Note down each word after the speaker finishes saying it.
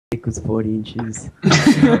dick was 40 inches.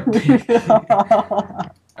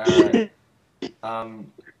 Alright.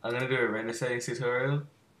 I'm gonna do a render settings tutorial.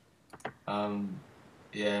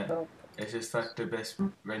 Yeah, it's just like the best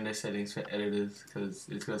render settings for editors because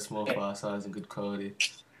it's got a small file size and good quality.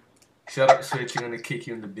 Shut up, Switch, I'm gonna kick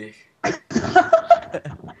you in the dick.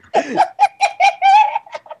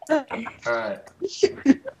 Alright.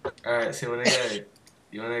 Alright, so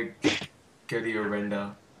you wanna go to your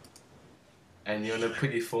render and you wanna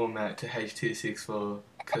put your format to H.264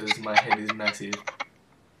 because my head is massive.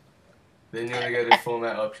 Then you wanna go to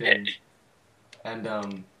format options and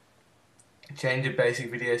change your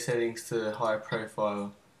basic video settings to high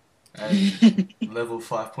profile and level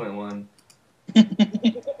 5.1.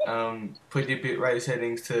 Put your bitrate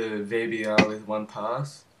settings to VBR with 1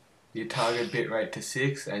 pass, your target bitrate to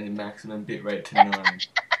 6 and your maximum bitrate to 9.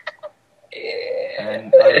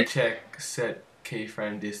 And uncheck set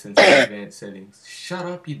keyframe distance in advanced settings. Shut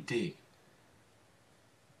up, you dick.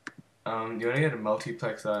 You want to go to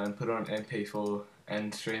multiplexer and put on MP4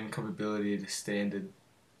 and stream compatibility to standard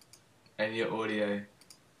and your audio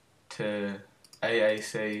to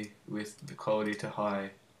AAC with the quality to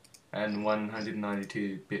high and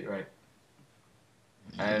 192 bitrate.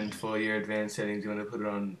 And for your advanced settings, you want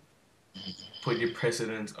to put your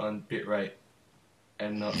precedence on bitrate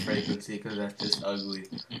and not frequency because that's just ugly.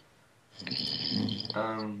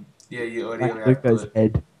 Yeah, your audio Like Luko's output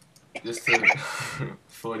head. just to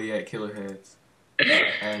 48 kilohertz,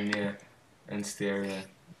 and yeah, and stereo.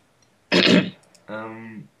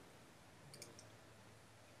 And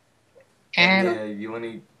yeah, you want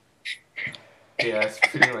to. Yeah, that's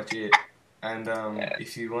pretty much it. And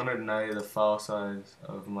if you want to know the file size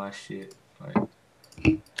of my shit, like,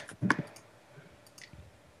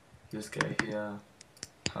 just go here,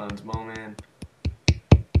 Hans Moleman.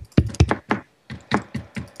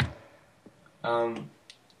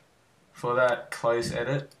 For that close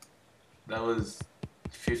edit, that was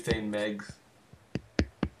 15 megs.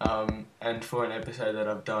 And for an episode that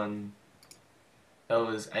I've done, that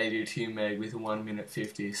was 82 meg with 1 minute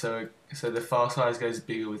 50. So the file size goes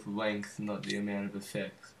bigger with length, not the amount of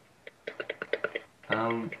effects.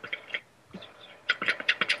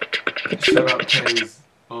 Shut up, Pezz,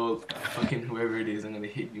 or fucking whoever it is, I'm gonna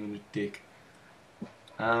hit you in the dick.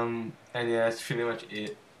 And yeah, that's pretty much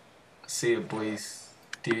it. See you, boys.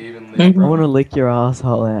 Do you even live, I bro? want to lick your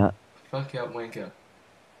asshole out. Fuck up, wanker.